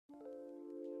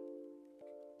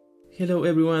Hello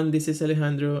everyone, this is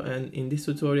Alejandro, and in this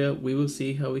tutorial we will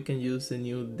see how we can use the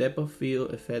new depth of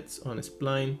field effects on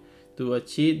Spline to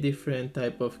achieve different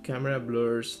type of camera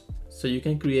blurs so you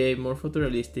can create more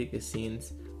photorealistic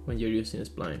scenes when you're using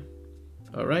Spline.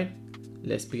 Alright,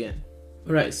 let's begin.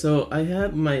 Alright, so I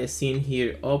have my scene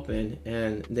here open,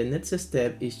 and the next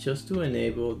step is just to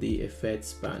enable the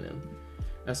effects panel.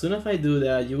 As soon as I do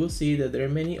that, you will see that there are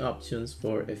many options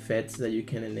for effects that you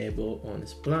can enable on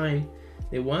Spline.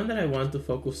 The one that I want to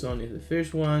focus on is the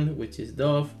first one, which is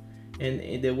DoF,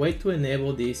 and the way to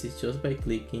enable this is just by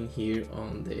clicking here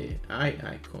on the eye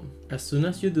icon. As soon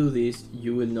as you do this,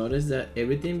 you will notice that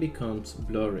everything becomes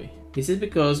blurry. This is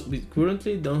because we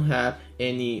currently don't have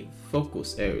any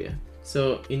focus area.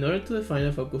 So in order to define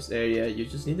a focus area, you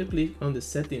just need to click on the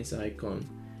settings icon,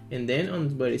 and then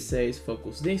on where it says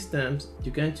focus distance,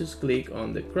 you can just click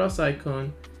on the cross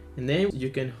icon, and then you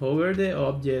can hover the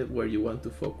object where you want to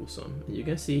focus on. And you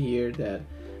can see here that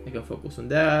I can focus on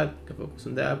that, I can focus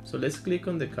on that. So let's click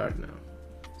on the card now.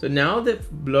 So now the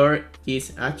blur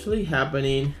is actually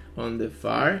happening on the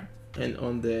far and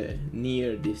on the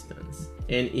near distance.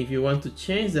 And if you want to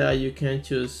change that, you can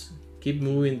just keep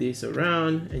moving this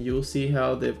around and you will see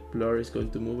how the blur is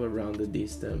going to move around the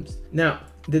distance. Now,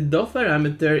 the DoF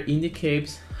parameter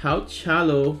indicates how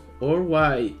shallow or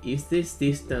wide is this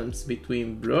distance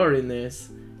between blurriness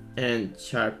and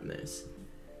sharpness.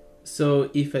 So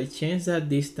if I change that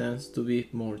distance to be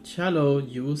more shallow,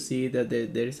 you will see that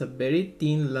there is a very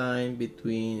thin line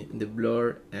between the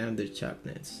blur and the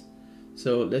sharpness.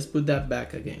 So let's put that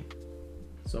back again,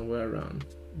 somewhere around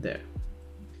there.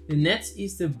 The next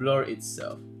is the blur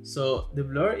itself. So the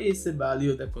blur is the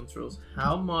value that controls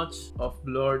how much of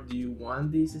blur do you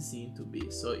want this scene to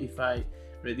be. So if I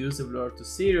reduce the blur to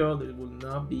 0, there will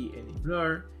not be any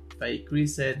blur. If I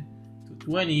increase it to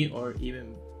 20 or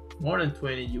even more than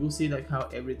 20, you will see like how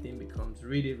everything becomes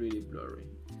really blurry.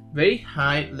 Very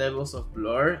high levels of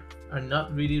blur are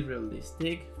not really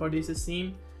realistic for this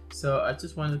scene. So I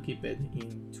just want to keep it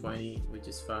in 20, which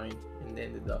is fine, and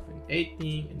then the DoF in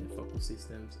 18, and the focus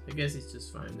systems, I guess it's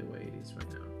just fine the way it is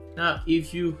right now. Now,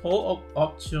 if you hold up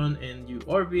Option and you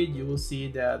orbit, you will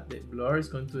see that the blur is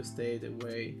going to stay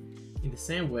in the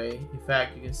same way. In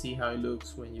fact, you can see how it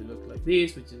looks when you look like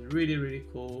this, which is really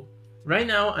cool. Right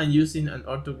now, I'm using an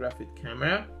orthographic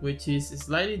camera, which is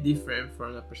slightly different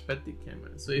from a perspective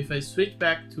camera. So if I switch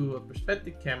back to a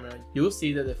perspective camera, you will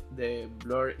see that the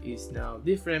blur is now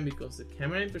different because the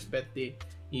camera in perspective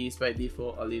is by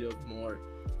default a little more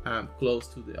close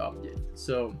to the object.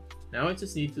 So now I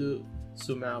just need to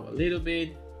zoom out a little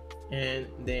bit, and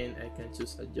then I can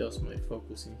just adjust my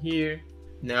focus in here.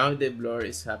 Now the blur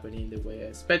is happening the way I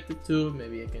expected to.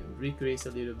 Maybe I can decrease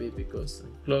a little bit because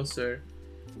I'm closer.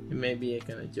 And maybe I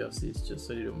can adjust this just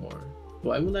a little more.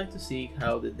 So I would like to see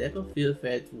how the depth of field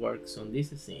effect works on this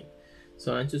scene.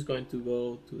 So I'm just going to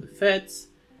go to effects,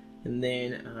 and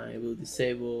then I will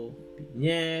disable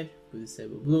vignette, will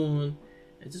disable balloon.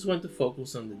 I just want to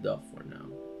focus on the DoF for now.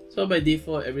 So by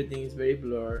default, everything is very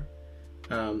blurred.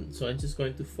 So I'm just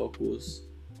going to focus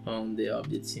on the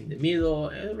objects in the middle.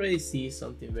 I already see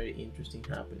something very interesting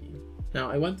happening. Now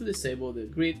I want to disable the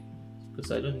grid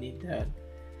because I don't need that.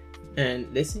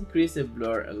 And let's increase the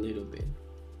blur a little bit.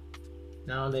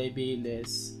 Now maybe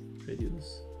let's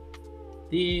reduce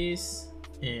this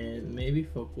and maybe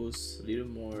focus a little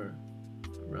more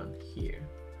around here.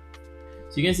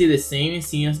 So you can see the same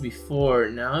scene as before.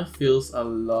 Now it feels a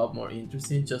lot more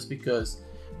interesting just because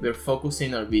we're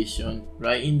focusing our vision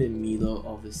right in the middle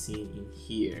of the scene in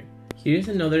here. Here's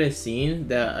another scene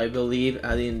that I believe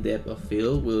adding depth of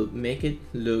field will make it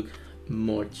look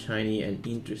more shiny and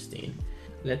interesting.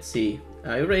 Let's see,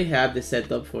 I already have the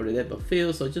setup for the depth of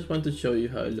field, so I just want to show you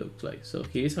how it looks like. So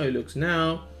here's how it looks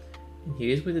now, and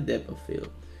here's with the depth of field.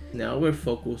 Now we're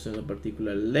focused on a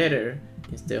particular letter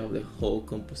instead of the whole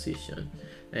composition.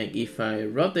 And if I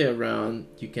rotate around,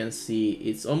 you can see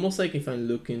it's almost like if I'm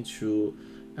looking through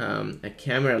a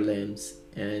camera lens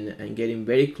and I'm getting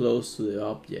very close to the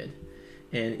object.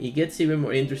 And it gets even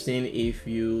more interesting if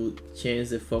you change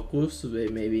the focus to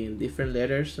maybe in different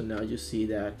letters. So now you see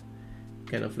that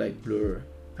kind of like blur,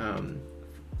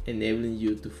 enabling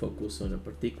you to focus on a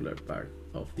particular part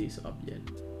of this object.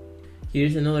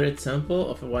 Here's another example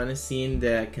of one scene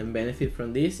that can benefit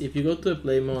from this. If you go to a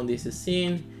play mode on this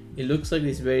scene, it looks like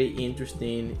this very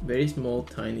interesting, very small,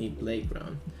 tiny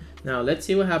playground. Now let's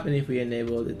see what happens if we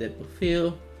enable the depth of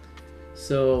field.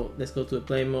 So let's go to a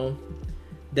play mode.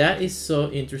 That is so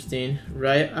interesting.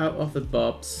 Right out of the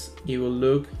box, it will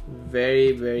look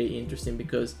very interesting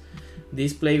because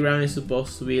this playground is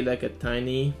supposed to be like a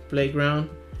tiny playground,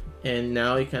 and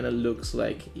now it kind of looks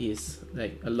like it's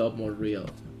like a lot more real.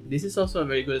 This is also a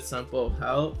very good example of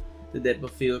how the depth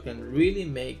of field can really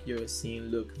make your scene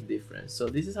look different. So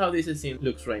this is how this scene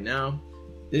looks right now.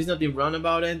 There's nothing wrong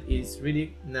about it. It's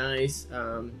really nice.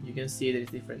 You can see there's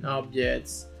different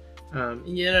objects.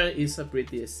 In general, it's a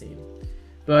pretty scene.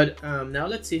 But now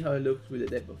let's see how it looks with the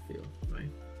depth of field, right?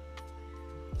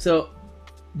 So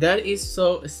that is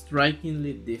so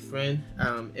strikingly different.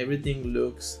 Everything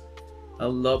looks a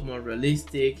lot more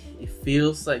realistic. It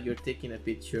feels like you're taking a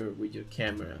picture with your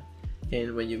camera.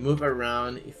 And when you move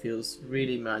around, it feels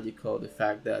really magical. The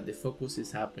fact that the focus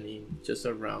is happening just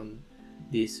around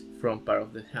this front part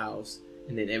of the house,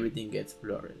 and then everything gets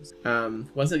blurred.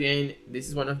 Once again, this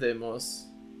is one of the most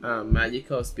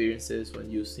magical experiences when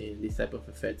using this type of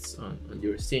effects on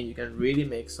your scene. You can really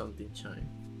make something shine.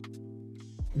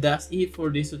 That's it for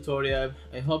this tutorial.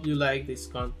 I hope you like this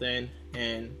content,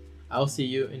 and I'll see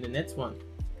you in the next one.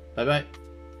 Bye bye.